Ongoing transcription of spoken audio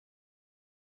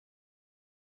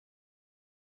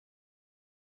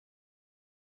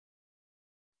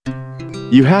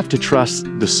You have to trust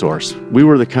the source. We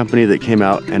were the company that came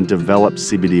out and developed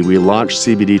CBD. We launched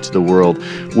CBD to the world.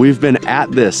 We've been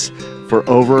at this for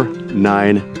over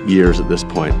 9 years at this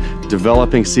point,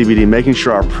 developing CBD, making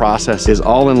sure our process is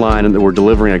all in line and that we're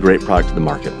delivering a great product to the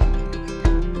market.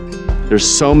 There's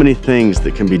so many things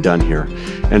that can be done here.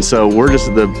 And so we're just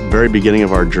at the very beginning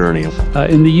of our journey.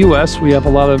 In the U.S., we have a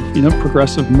lot of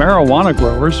progressive marijuana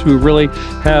growers who really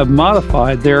have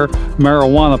modified their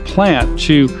marijuana plant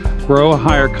to grow a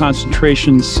higher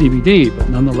concentration CBD, but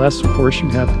nonetheless, of course, you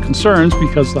have concerns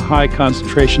because the high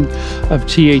concentration of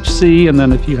THC, and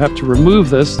then if you have to remove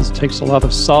this takes a lot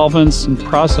of solvents and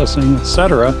processing,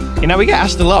 etc. We get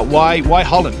asked a lot, why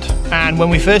Holland? And when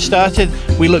we first started,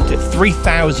 we looked at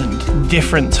 3,000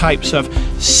 different types of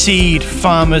seed,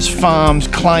 farmers, farms,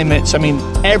 climates. I mean,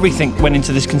 everything went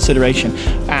into this consideration.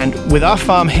 And with our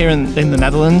farm here in the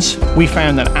Netherlands, we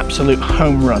found an absolute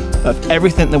home run of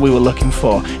everything that we were looking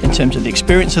for in terms of the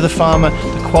experience of the farmer,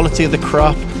 the quality of the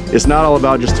crop. It's not all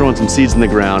about just throwing some seeds in the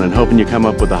ground and hoping you come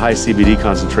up with a high CBD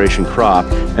concentration crop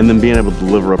and then being able to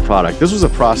deliver a product. This was a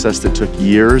process that took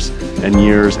years and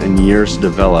years and years to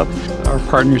develop. Our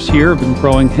partners here have been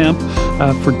growing hemp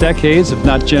for decades, if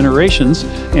not generations,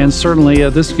 and certainly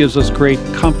this gives us great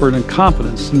comfort and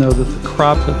confidence to know that the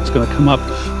crop that's going to come up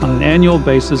on an annual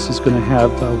basis is going to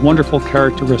have wonderful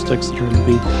characteristics that are going to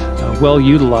be well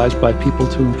utilized by people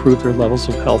to improve their levels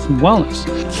of health and wellness.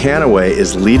 Kannaway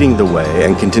is leading the way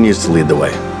and continues to lead the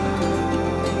way.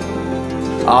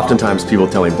 Oftentimes people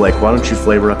tell me, Blake, why don't you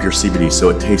flavor up your CBD so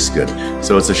it tastes good?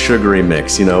 So it's a sugary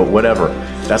mix, whatever.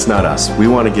 That's not us. We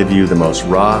want to give you the most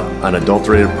raw,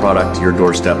 unadulterated product to your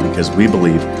doorstep because we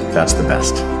believe that's the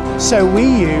best. So we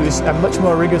use a much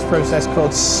more rigorous process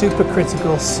called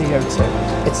supercritical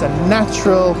CO2. It's a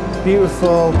natural,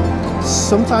 beautiful,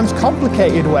 sometimes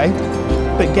complicated way,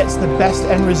 but gets the best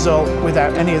end result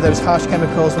without any of those harsh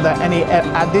chemicals, without any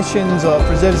additions or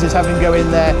preservatives having to go in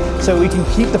there, so we can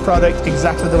keep the product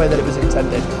exactly the way that it was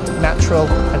intended, natural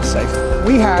and safe.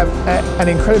 We have an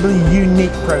incredibly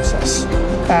unique process,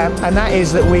 and that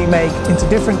is that we make into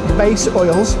different base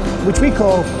oils, which we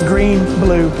call green,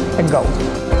 blue, and gold.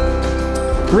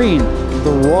 Green,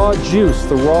 the raw juice,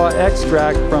 the raw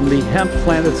extract from the hemp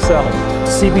plant itself.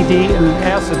 CBD in an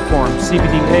acid form,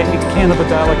 CBDA,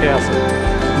 cannabidiolic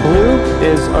acid. Blue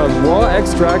is a raw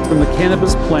extract from the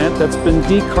cannabis plant that's been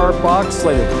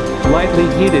decarboxylated, lightly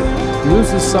heated,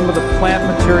 loses some of the plant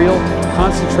material,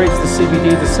 concentrates the CBD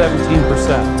to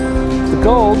 17%. The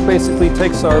gold basically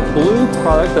takes our blue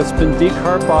product that's been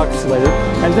decarboxylated,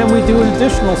 and then we do an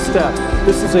additional step.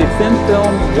 This is a thin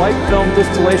film, white film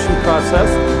distillation process,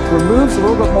 removes a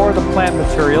little bit more of the plant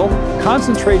material,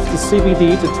 concentrates the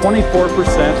CBD to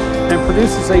 24%, and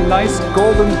produces a nice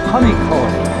golden honey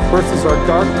color versus our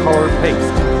dark colored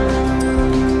paste.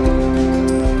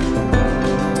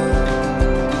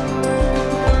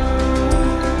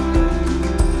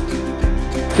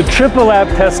 The triple lab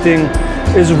testing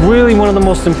is really one of the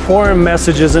most important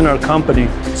messages in our company.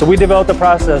 So we developed the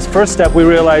process. First step, we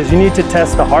realized you need to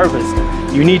test the harvest.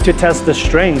 You need to test the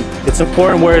strain. It's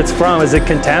important where it's from. Is it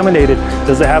contaminated?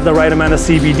 Does it have the right amount of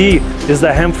CBD? Is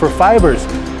the hemp for fibers?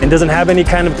 And doesn't have any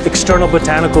kind of external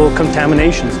botanical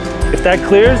contaminations. If that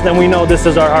clears, then we know this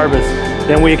is our harvest.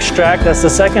 Then we extract, that's the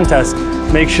second test.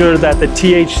 Make sure that the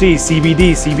THC,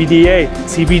 CBD, CBDA,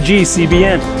 CBG,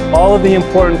 CBN, all of the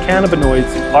important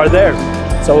cannabinoids are there.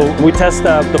 So we test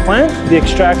the plant, the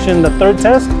extraction. The third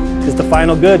test is the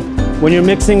final good. When you're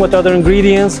mixing with other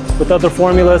ingredients, with other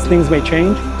formulas, things may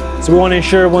change. So we want to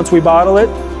ensure once we bottle it,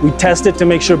 we test it to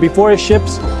make sure before it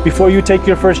ships, before you take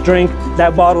your first drink,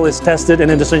 that bottle is tested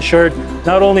and it is ensured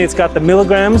not only it's got the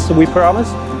milligrams that we promise,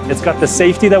 it's got the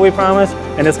safety that we promise,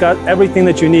 and it's got everything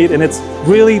that you need, and it's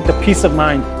really the peace of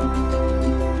mind.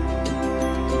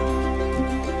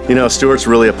 Stuart's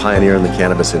really a pioneer in the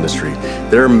cannabis industry.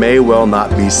 There may well not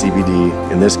be CBD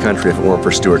in this country if it weren't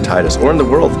for Stuart Titus, or in the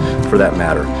world for that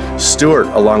matter. Stuart,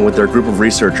 along with their group of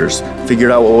researchers, figured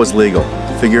out what was legal,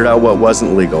 figured out what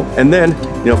wasn't legal, and then,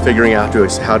 figuring out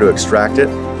how to extract it,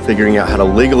 figuring out how to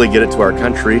legally get it to our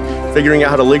country, figuring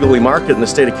out how to legally market in the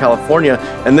state of California,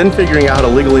 and then figuring out how to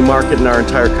legally market in our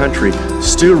entire country.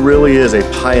 Stu really is a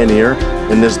pioneer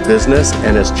in this business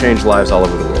and has changed lives all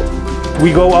over the world.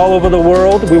 We go all over the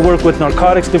world. We work with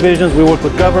narcotics divisions, we work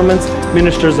with governments,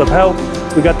 ministers of health.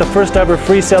 We got the first ever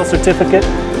free sale certificate.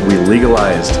 We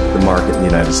legalized the market in the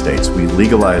United States. We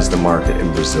legalized the market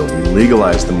in Brazil. We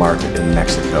legalized the market in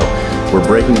Mexico. We're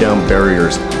breaking down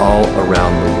barriers all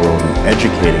around the world and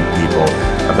educating people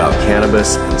about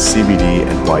cannabis and CBD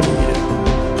and why you need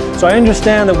it. So I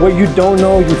understand that what you don't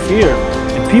know, you fear.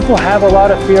 And people have a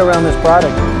lot of fear around this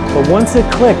product. But once it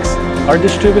clicks, Our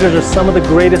distributors are some of the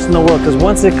greatest in the world because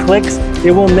once it clicks,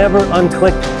 it will never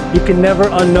unclick. You can never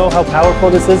unknow how powerful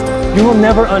this is. You will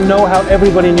never unknow how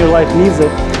everybody in your life needs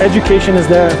it. Education is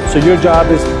there, so your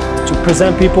job is to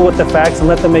present people with the facts and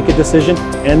let them make a decision,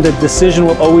 and the decision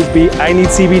will always be, I need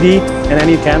CBD and I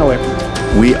need Kannaway.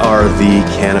 We are the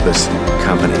cannabis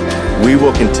company. We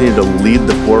will continue to lead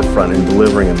the forefront in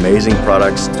delivering amazing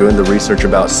products, doing the research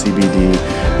about CBD,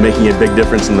 making a big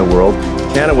difference in the world.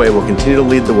 Kannaway will continue to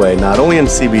lead the way, not only in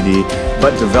CBD,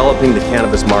 but developing the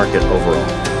cannabis market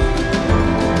overall.